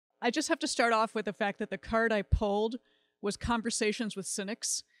I just have to start off with the fact that the card I pulled was Conversations with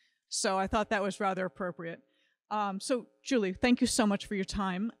Cynics, so I thought that was rather appropriate. So, Julie, thank you so much for your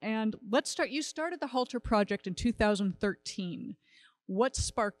time. And let's start. You started the HALTER Project in 2013. What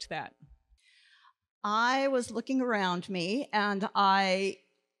sparked that? I was looking around me, and I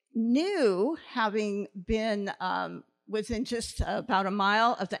knew, having been within just about a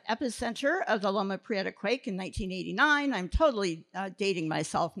mile of the epicenter of the Loma Prieta quake in 1989. I'm totally dating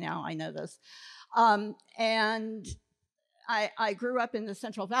myself now, I know this. And I grew up in the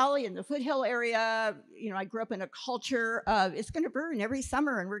Central Valley, in the foothill area. You know, I grew up in a culture of it's going to burn every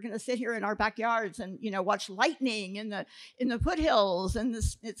summer, and we're going to sit here in our backyards and, you know, watch lightning in the foothills, and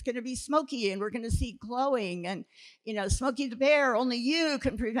it's going to be smoky, and we're going to see glowing, and, you know, Smokey the Bear, only you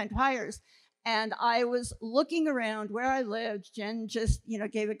can prevent fires. And I was looking around where I lived. Jen just, you know,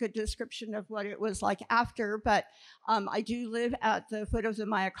 gave a good description of what it was like after, but I do live at the foot of the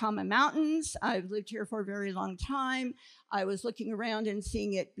Mayakama Mountains. I've lived here for a very long time. I was looking around and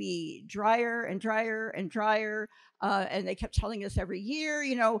seeing it be drier and drier and drier. And they kept telling us every year,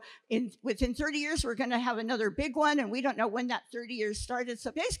 you know, within 30 years, we're going to have another big one. And we don't know when that 30 years started.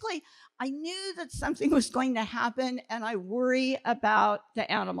 So basically, I knew that something was going to happen. And I worry about the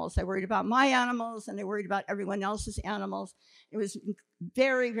animals. I worried about my animals, and I worried about everyone else's animals. It was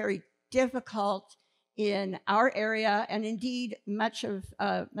very, very difficult in our area, and indeed much of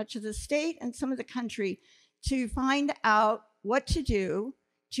the state and some of the country, to find out what to do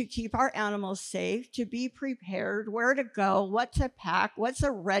to keep our animals safe, to be prepared, where to go, what to pack, what's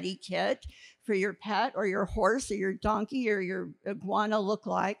a ready kit for your pet or your horse or your donkey or your iguana look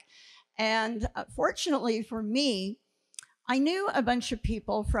like. And fortunately for me, I knew a bunch of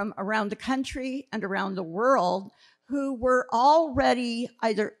people from around the country and around the world who were already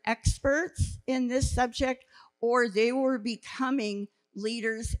either experts in this subject, or they were becoming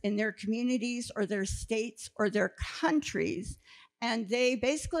leaders in their communities or their states or their countries. And they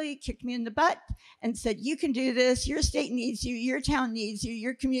basically kicked me in the butt and said, you can do this. Your state needs you. Your town needs you.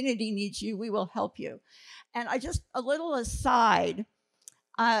 Your community needs you. We will help you. And I just, a little aside,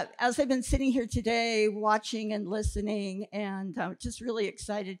 as I've been sitting here today watching and listening, and just really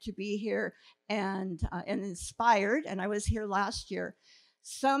excited to be here and inspired, and I was here last year.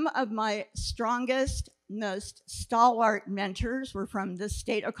 Some of my strongest, most stalwart mentors were from the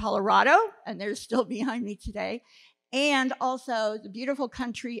state of Colorado, and they're still behind me today, and also the beautiful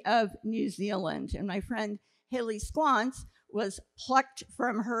country of New Zealand. And my friend Haley Squance was plucked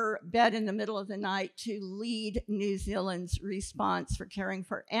from her bed in the middle of the night to lead New Zealand's response for caring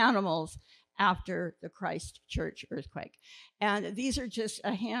for animals after the Christchurch earthquake. And these are just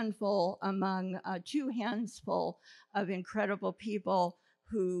a handful among two handsful of incredible people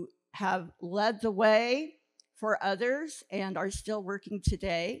who have led the way for others and are still working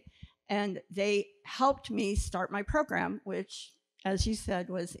today. And they helped me start my program, which, as you said,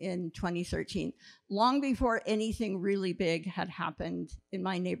 was in 2013, long before anything really big had happened in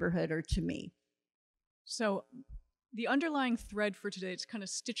my neighborhood or to me. So the underlying thread for today, it's kind of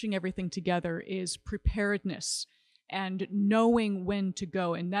stitching everything together, is preparedness and knowing when to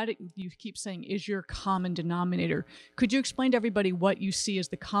go. And that, you keep saying, is your common denominator. Could you explain to everybody what you see as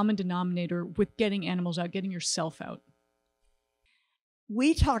the common denominator with getting animals out, getting yourself out?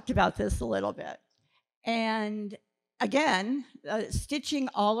 We talked about this a little bit. And again, stitching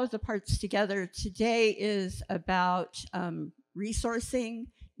all of the parts together today is about resourcing,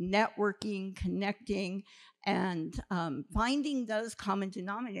 networking, connecting, and finding those common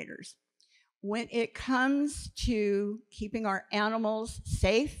denominators. When it comes to keeping our animals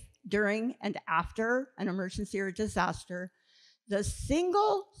safe during and after an emergency or disaster, the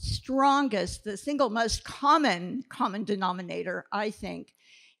single strongest, the single most common denominator, I think,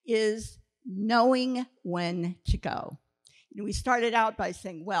 is knowing when to go. You know, we started out by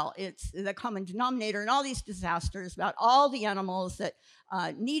saying, well, it's the common denominator in all these disasters about all the animals that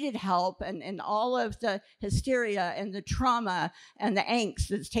needed help, and all of the hysteria and the trauma and the angst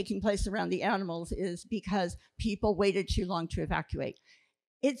that's taking place around the animals is because people waited too long to evacuate.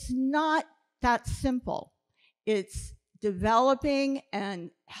 It's not that simple. It's developing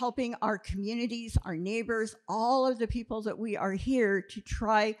and helping our communities, our neighbors, all of the people that we are here to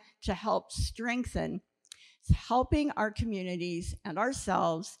try to help strengthen. It's helping our communities and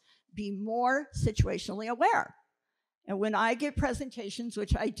ourselves be more situationally aware. And when I give presentations,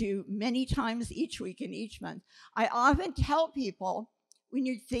 which I do many times each week and each month, I often tell people, when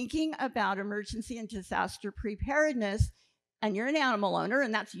you're thinking about emergency and disaster preparedness, and you're an animal owner,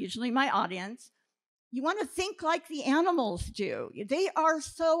 and that's usually my audience, you want to think like the animals do. They are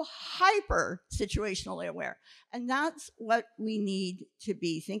so hyper situationally aware. And that's what we need to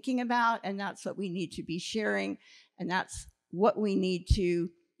be thinking about, and that's what we need to be sharing, and that's what we need to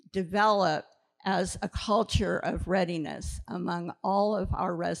develop as a culture of readiness among all of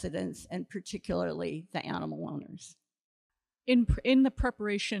our residents, and particularly the animal owners. In the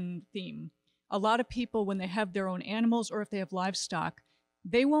preparation theme, a lot of people, when they have their own animals or if they have livestock,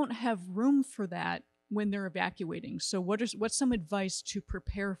 they won't have room for that when they're evacuating. So what's some advice to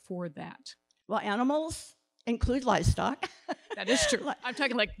prepare for that? Well, animals include livestock. That is true. I'm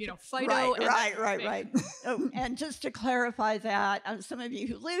talking like, Fido. Right. And just to clarify that, some of you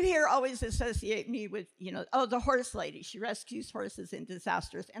who live here always associate me with, the horse lady. She rescues horses in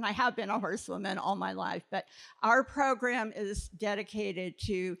disasters. And I have been a horsewoman all my life. But our program is dedicated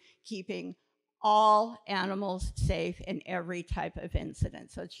to keeping all animals safe in every type of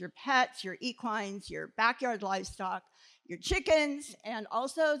incident. So it's your pets, your equines, your backyard livestock, your chickens, and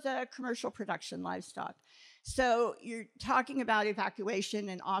also the commercial production livestock. So you're talking about evacuation,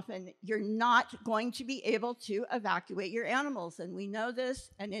 and often you're not going to be able to evacuate your animals. And we know this,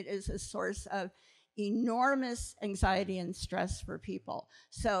 and it is a source of enormous anxiety and stress for people.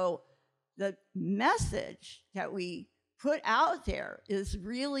 So the message that we put out there is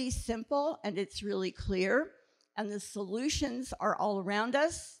really simple, and it's really clear, and the solutions are all around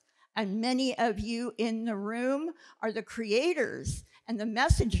us, and many of you in the room are the creators and the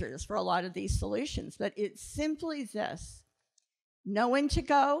messengers for a lot of these solutions. But it's simply this: know when to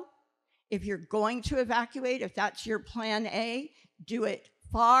go. If you're going to evacuate, if that's your plan A, do it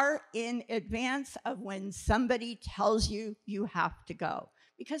far in advance of when somebody tells you you have to go,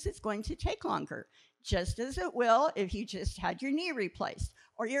 because it's going to take longer. Just as it will if you just had your knee replaced,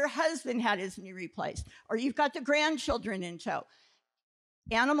 or your husband had his knee replaced, or you've got the grandchildren in tow.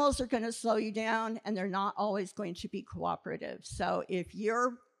 Animals are going to slow you down, and they're not always going to be cooperative. So if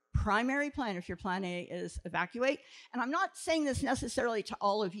your primary plan, if your plan A is evacuate, and I'm not saying this necessarily to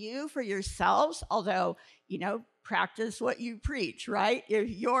all of you for yourselves, although, practice what you preach, right? If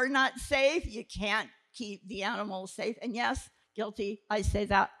you're not safe, you can't keep the animals safe. And yes, guilty, I say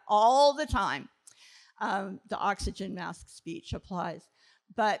that all the time. The oxygen mask speech applies.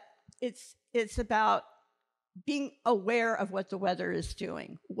 But it's about being aware of what the weather is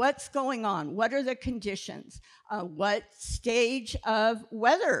doing. What's going on? What are the conditions? What stage of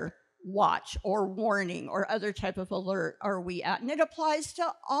weather watch or warning or other type of alert are we at? And it applies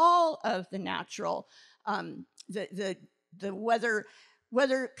to all of the natural, the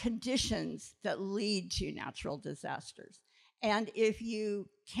weather conditions that lead to natural disasters. And if you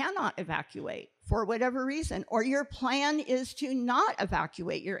cannot evacuate for whatever reason, or your plan is to not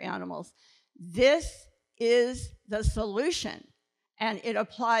evacuate your animals, this is the solution. And it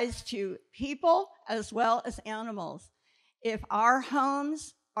applies to people as well as animals. If our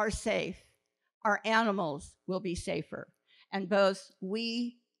homes are safe, our animals will be safer. And both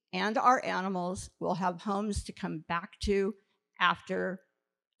we and our animals will have homes to come back to after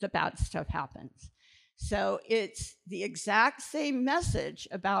the bad stuff happens. So it's the exact same message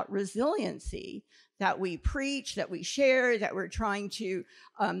about resiliency that we preach, that we share, that we're trying to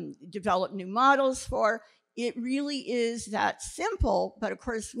develop new models for. It really is that simple, but of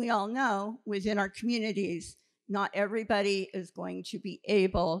course we all know within our communities, not everybody is going to be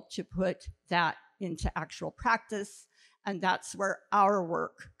able to put that into actual practice, and that's where our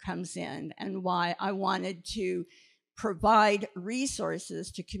work comes in, and why I wanted to provide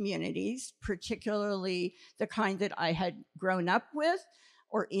resources to communities, particularly the kind that I had grown up with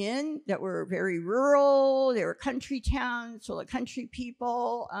or in, that were very rural. They were country towns, full of country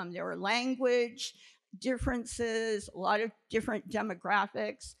people. There were language differences, a lot of different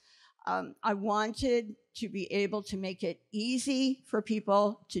demographics. I wanted to be able to make it easy for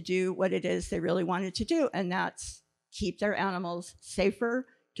people to do what it is they really wanted to do, and that's keep their animals safer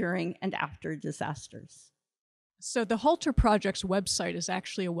during and after disasters. So the HALTER Project's website is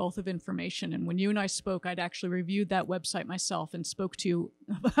actually a wealth of information. And when you and I spoke, I'd actually reviewed that website myself and spoke to you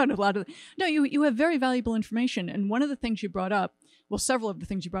about a lot of... No, you have very valuable information. And one of the things you brought up, well, several of the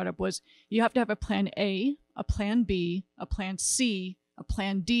things you brought up was you have to have a plan A, a plan B, a plan C, a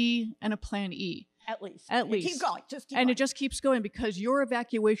plan D, and a plan E. At least. Keep going. It just keeps going, because your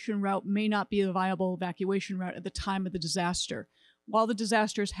evacuation route may not be a viable evacuation route at the time of the disaster. While the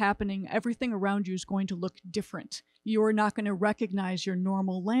disaster is happening, everything around you is going to look different. You are not going to recognize your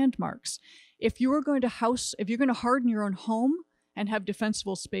normal landmarks. If you're going to harden your own home and have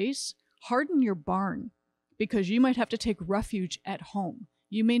defensible space, harden your barn, because you might have to take refuge at home.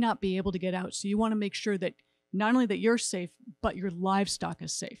 You may not be able to get out. So you want to make sure that not only that you're safe, but your livestock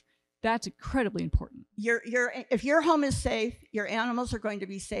is safe. That's incredibly important. if your home is safe, your animals are going to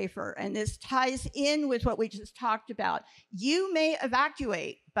be safer. And this ties in with what we just talked about. You may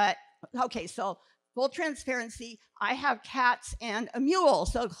evacuate, but okay, so full transparency, I have cats and a mule.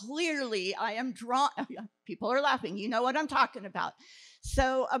 So clearly I am drawn. People are laughing. You know what I'm talking about.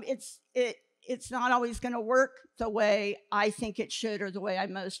 So it's not always going to work the way I think it should or the way I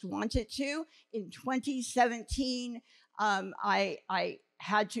most want it to. In 2017, I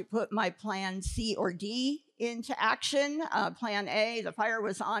had to put my plan C or D into action. Plan A, the fire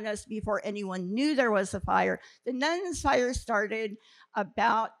was on us before anyone knew there was a fire. The Nuns fire started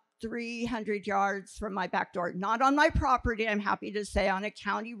about 300 yards from my back door, not on my property, I'm happy to say, on a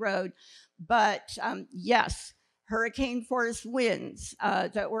county road. But yes, hurricane force winds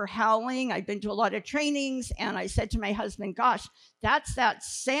that were howling. I'd been to a lot of trainings, and I said to my husband, gosh, that's that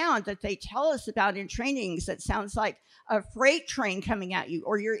sound that they tell us about in trainings that sounds like a freight train coming at you,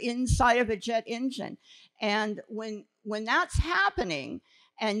 or you're inside of a jet engine. And when that's happening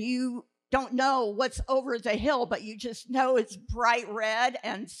and you don't know what's over the hill, but you just know it's bright red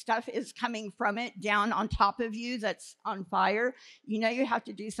and stuff is coming from it down on top of you that's on fire, you know you have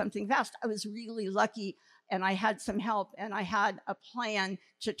to do something fast. I was really lucky, and I had some help, and I had a plan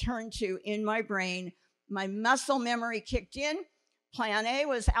to turn to in my brain. My muscle memory kicked in. Plan A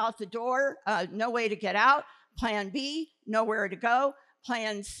was out the door, no way to get out. Plan B, nowhere to go.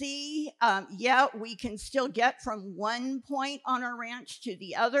 Plan C, yeah, we can still get from one point on our ranch to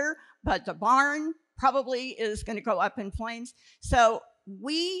the other, but the barn probably is going to go up in flames. So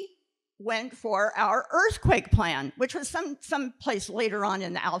we went for our earthquake plan, which was some place later on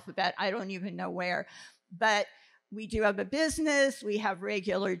in the alphabet. I don't even know where. But we do have a business, we have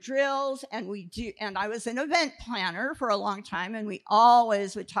regular drills, and I was an event planner for a long time, and we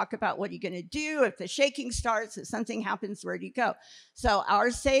always would talk about what are you going to do if the shaking starts, if something happens, where do you go? So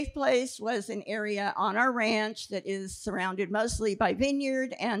our safe place was an area on our ranch that is surrounded mostly by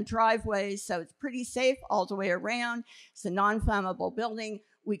vineyard and driveways, so it's pretty safe all the way around. It's a non-flammable building.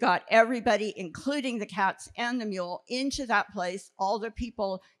 We got everybody, including the cats and the mule, into that place. All the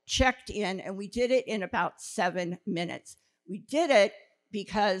people checked in, and we did it in about 7 minutes. We did it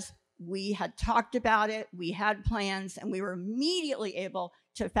because we had talked about it, we had plans, and we were immediately able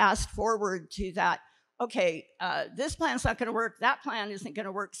to fast forward to that. Okay, this plan's not going to work, that plan isn't going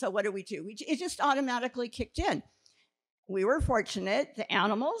to work, so what do? It just automatically kicked in. We were fortunate. The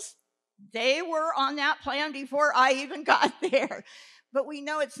animals, they were on that plan before I even got there. But we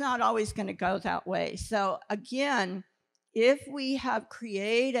know it's not always going to go that way. So again, if we have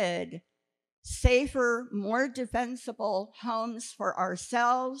created safer, more defensible homes for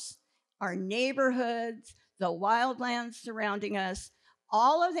ourselves, our neighborhoods, the wildlands surrounding us,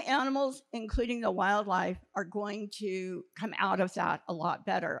 all of the animals, including the wildlife, are going to come out of that a lot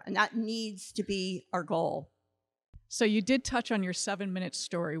better. And that needs to be our goal. So you did touch on your 7-minute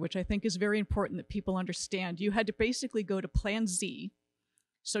story, which I think is very important that people understand. You had to basically go to Plan Z.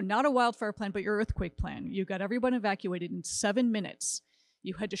 So not a wildfire plan, but your earthquake plan. You got everyone evacuated in 7 minutes.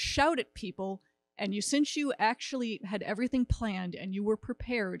 You had to shout at people, and since you actually had everything planned and you were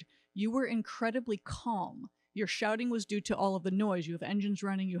prepared, you were incredibly calm. Your shouting was due to all of the noise. You have engines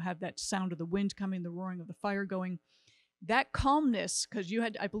running, you have that sound of the wind coming, the roaring of the fire going. That calmness, because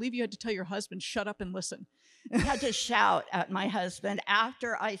I believe you had to tell your husband, shut up and listen. I had to shout at my husband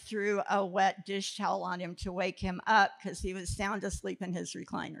after I threw a wet dish towel on him to wake him up because he was sound asleep in his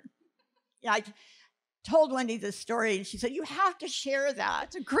recliner. Yeah, I told Wendy this story, and she said, you have to share that.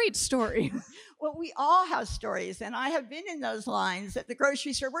 It's a great story. Well, we all have stories, and I have been in those lines at the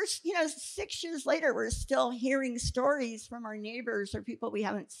grocery store. We're, 6 years later, we're still hearing stories from our neighbors or people we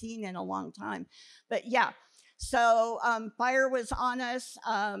haven't seen in a long time. But yeah, so fire was on us.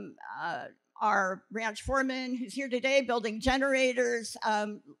 Our ranch foreman, who's here today, building generators,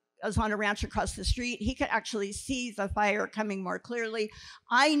 was on a ranch across the street. He could actually see the fire coming more clearly.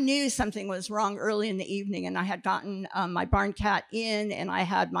 I knew something was wrong early in the evening, and I had gotten my barn cat in, and I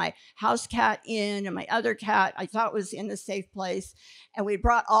had my house cat in, and my other cat I thought was in a safe place. And we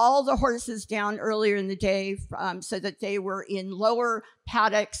brought all the horses down earlier in the day so that they were in lower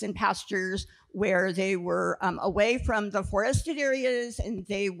paddocks and pastures where they were away from the forested areas, and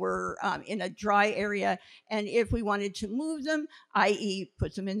they were in a dry area. And if we wanted to move them, i.e.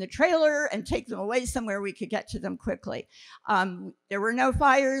 put them in the trailer and take them away somewhere, we could get to them quickly. There were no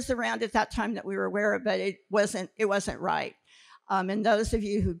fires around at that time that we were aware of, but it wasn't right. And those of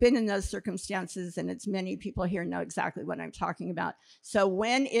you who've been in those circumstances, and it's many people here, know exactly what I'm talking about. So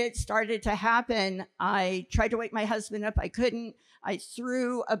when it started to happen, I tried to wake my husband up. I couldn't. I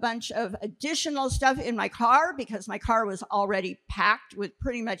threw a bunch of additional stuff in my car because my car was already packed with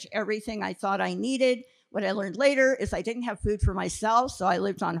pretty much everything I thought I needed. What I learned later is I didn't have food for myself, so I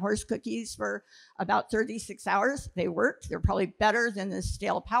lived on horse cookies for about 36 hours. They worked. They're probably better than the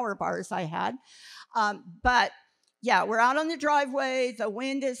stale power bars I had. But yeah, we're out on the driveway. The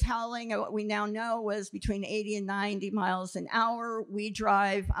wind is howling at what we now know was between 80 and 90 miles an hour. We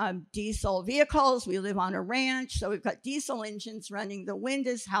drive diesel vehicles. We live on a ranch, so we've got diesel engines running. The wind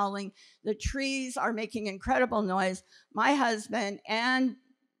is howling. The trees are making incredible noise. My husband and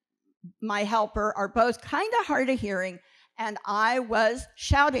my helper are both kind of hard of hearing, and I was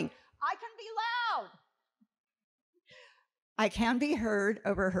shouting, I can be loud. I can be heard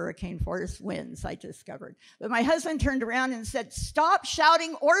over hurricane force winds, I discovered. But my husband turned around and said, stop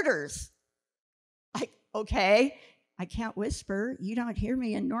shouting orders. Okay, I can't whisper. You don't hear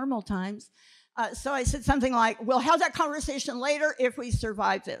me in normal times. So I said something like, we'll have that conversation later if we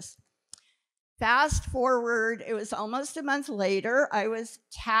survive this. Fast forward, it was almost a month later, I was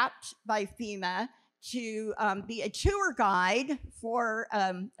tapped by FEMA to be a tour guide for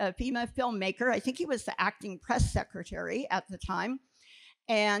a FEMA filmmaker. I think he was the acting press secretary at the time.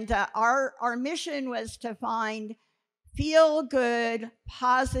 And our mission was to find feel-good,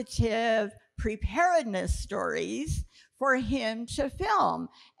 positive preparedness stories for him to film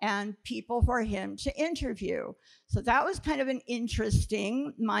and people for him to interview. So that was kind of an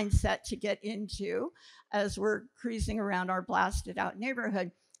interesting mindset to get into as we're cruising around our blasted out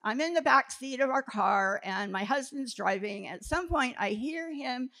neighborhood. I'm in the back seat of our car and my husband's driving. At some point, I hear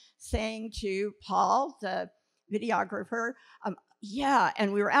him saying to Paul, the videographer, yeah,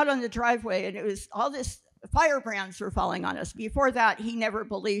 and we were out on the driveway and it was all this firebrands were falling on us. Before that, he never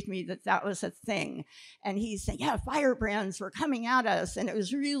believed me that that was a thing. And he's saying, yeah, firebrands were coming at us and it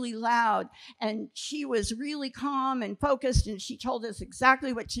was really loud. And she was really calm and focused and she told us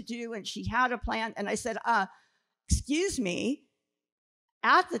exactly what to do and she had a plan. And I said, excuse me,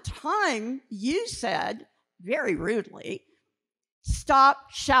 at the time you said, very rudely,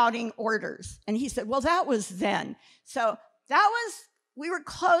 stop shouting orders. And he said, well, that was then. So that was, we were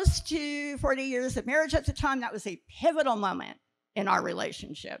close to 40 years of marriage at the time. That was a pivotal moment in our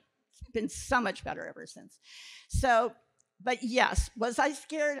relationship. It's been so much better ever since. So, but yes, was I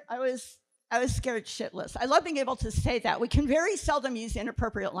scared? I was scared shitless. I love being able to say that. We can very seldom use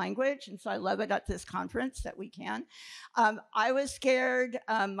inappropriate language, and so I love it at this conference that we can. I was scared.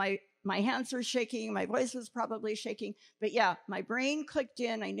 My hands were shaking. My voice was probably shaking. But yeah, my brain clicked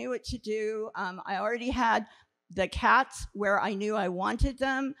in. I knew what to do. I already had the cats where I knew I wanted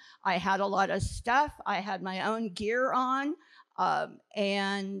them. I had a lot of stuff. I had my own gear on.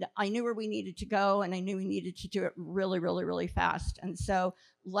 And I knew where we needed to go, and I knew we needed to do it really, really, really fast. And so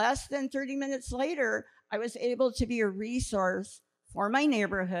less than 30 minutes later, I was able to be a resource for my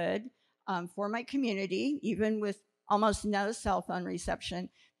neighborhood, for my community, even with almost no cell phone reception,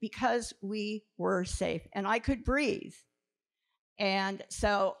 because we were safe and I could breathe. And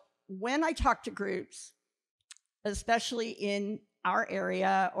so when I talk to groups, especially in our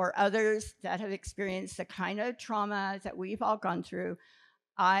area or others that have experienced the kind of trauma that we've all gone through,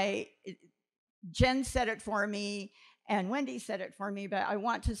 Jen said it for me and Wendy said it for me, but I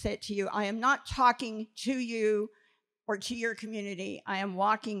want to say it to you. I am not talking to you or to your community. I am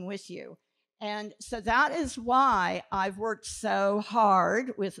walking with you. And so that is why I've worked so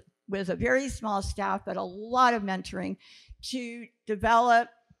hard with a very small staff, but a lot of mentoring to develop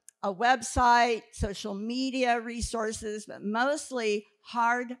a website, social media resources, but mostly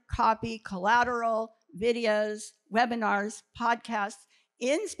hard copy collateral, videos, webinars, podcasts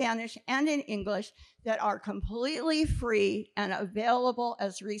in Spanish and in English that are completely free and available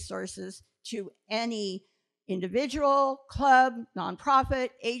as resources to any individual, club, nonprofit,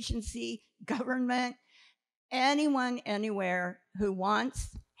 agency, government, anyone, anywhere who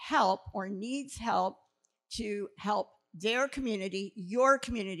wants help or needs help to help their community, your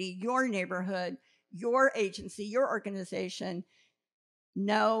neighborhood, your agency, your organization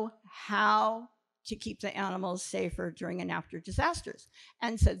know how to keep the animals safer during and after disasters.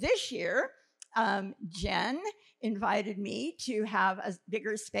 And so this year, Jen invited me to have a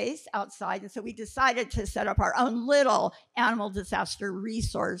bigger space outside. And so we decided to set up our own little animal disaster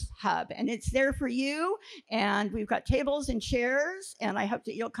resource hub. And it's there for you. And we've got tables and chairs. And I hope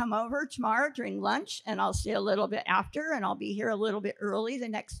that you'll come over tomorrow during lunch. And I'll stay a little bit after. And I'll be here a little bit early the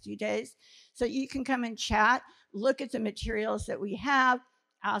next 2 days. So you can come and chat, look at the materials that we have,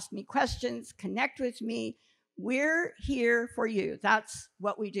 ask me questions, connect with me. We're here for you. That's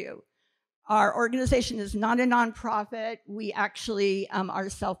what we do. Our organization is not a nonprofit. We actually are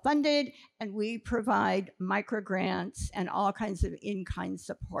self-funded, and we provide microgrants and all kinds of in-kind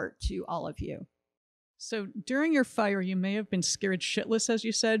support to all of you. So during your fire, you may have been scared shitless, as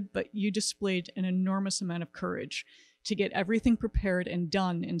you said, but you displayed an enormous amount of courage to get everything prepared and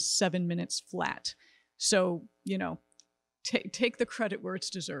done in 7 minutes flat. So, take the credit where it's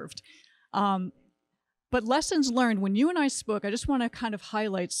deserved. But lessons learned, when you and I spoke, I just want to kind of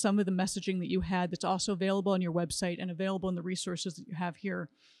highlight some of the messaging that you had that's also available on your website and available in the resources that you have here.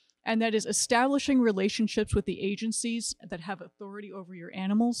 And that is establishing relationships with the agencies that have authority over your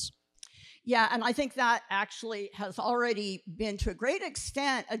animals. Yeah, and I think that actually has already been to a great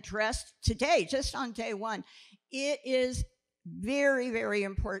extent addressed today, just on day one. It is very, very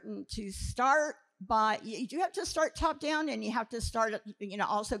important to start by, you do have to start top down, and you have to start,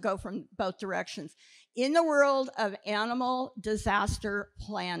 also go from both directions. In the world of animal disaster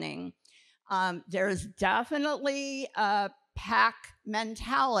planning, there's definitely a pack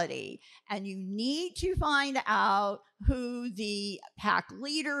mentality, and you need to find out who the pack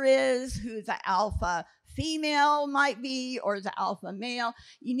leader is, who the alpha female might be, or the alpha male.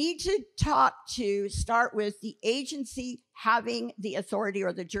 You need to start with the agency having the authority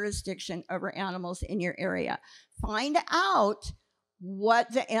or the jurisdiction over animals in your area. Find out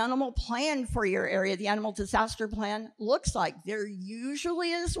what the animal plan for your area, the animal disaster plan, looks like. There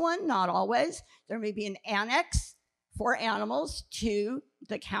usually is one, not always. There may be an annex for animals to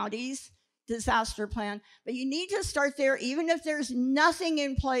the county's disaster plan, but you need to start there. Even if there's nothing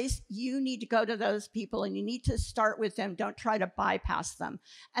in place, you need to go to those people and you need to start with them. Don't try to bypass them.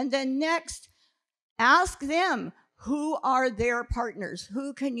 And then next, ask them, who are their partners?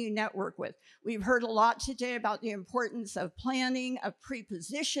 Who can you network with? We've heard a lot today about the importance of planning, of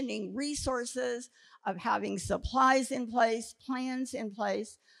pre-positioning resources, of having supplies in place, plans in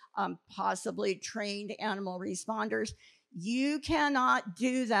place, possibly trained animal responders. You cannot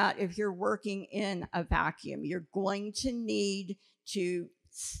do that if you're working in a vacuum. You're going to need to,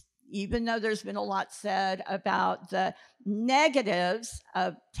 even though there's been a lot said about the negatives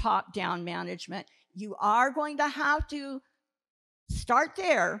of top-down management, you are going to have to start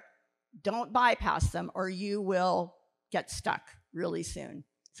there. Don't bypass them, or you will get stuck really soon.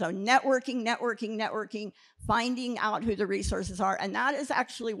 So networking, finding out who the resources are. And that is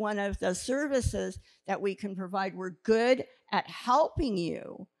actually one of the services that we can provide. We're good at helping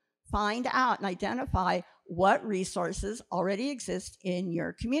you find out and identify what resources already exist in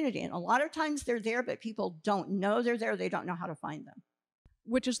your community. And a lot of times they're there, but people don't know they're there. They don't know how to find them.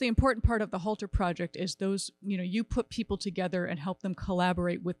 Which is the important part of the HALTER Project, is those, you put people together and help them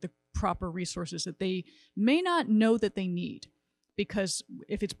collaborate with the proper resources that they may not know that they need. Because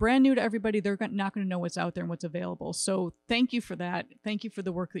if it's brand new to everybody, they're not going to know what's out there and what's available. So thank you for that. Thank you for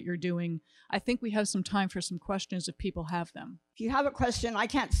the work that you're doing. I think we have some time for some questions if people have them. If you have a question, I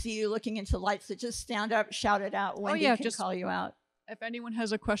can't see you looking into lights, so just stand up, shout it out. Wendy can just call you out. If anyone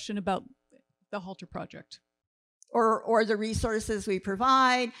has a question about the HALTER Project. Or the resources we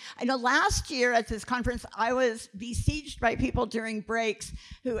provide. I know last year at this conference, I was besieged by people during breaks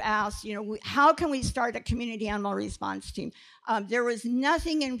who asked, how can we start a community animal response team? There was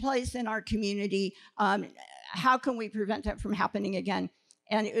nothing in place in our community. How can we prevent that from happening again?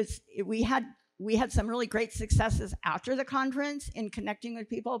 And we had some really great successes after the conference in connecting with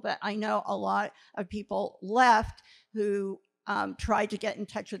people, but I know a lot of people left who tried to get in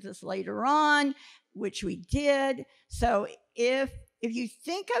touch with us later on, which we did. So if you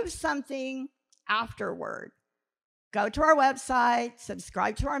think of something afterward, go to our website,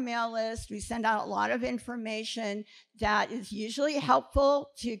 subscribe to our mail list. We send out a lot of information that is usually helpful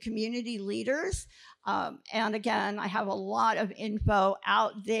to community leaders. And again, I have a lot of info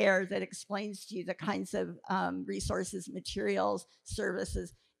out there that explains to you the kinds of resources, materials,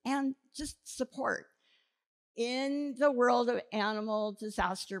 services, and just support. In the world of animal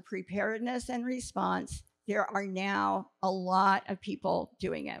disaster preparedness and response, there are now a lot of people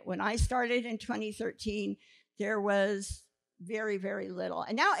doing it. When I started in 2013, there was very, very little.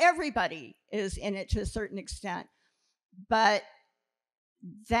 And now everybody is in it to a certain extent. But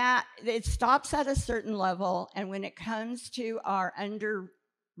that it stops at a certain level. And when it comes to our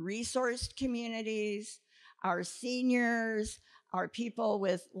under-resourced communities, our seniors, our people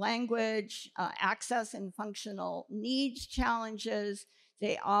with language, access and functional needs challenges,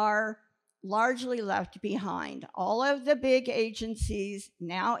 they are largely left behind. All of the big agencies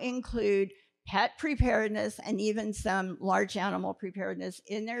now include pet preparedness and even some large animal preparedness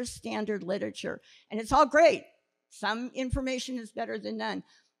in their standard literature. And it's all great. Some information is better than none.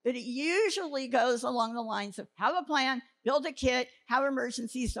 but it usually goes along the lines of have a plan, build a kit, have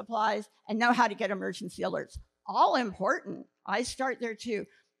emergency supplies, and know how to get emergency alerts. All important. I start there too.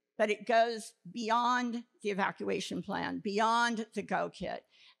 But it goes beyond the evacuation plan, beyond the go kit.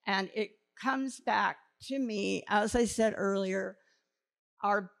 And it comes back to me, as I said earlier,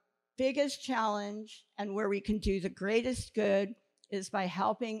 our biggest challenge and where we can do the greatest good is by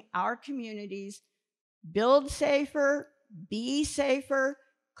helping our communities build safer, be safer,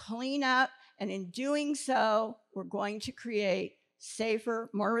 clean up, and in doing so, we're going to create safer,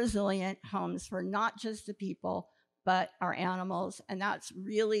 more resilient homes for not just the people, but our animals. And that's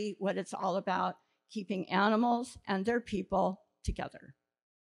really what it's all about, keeping animals and their people together.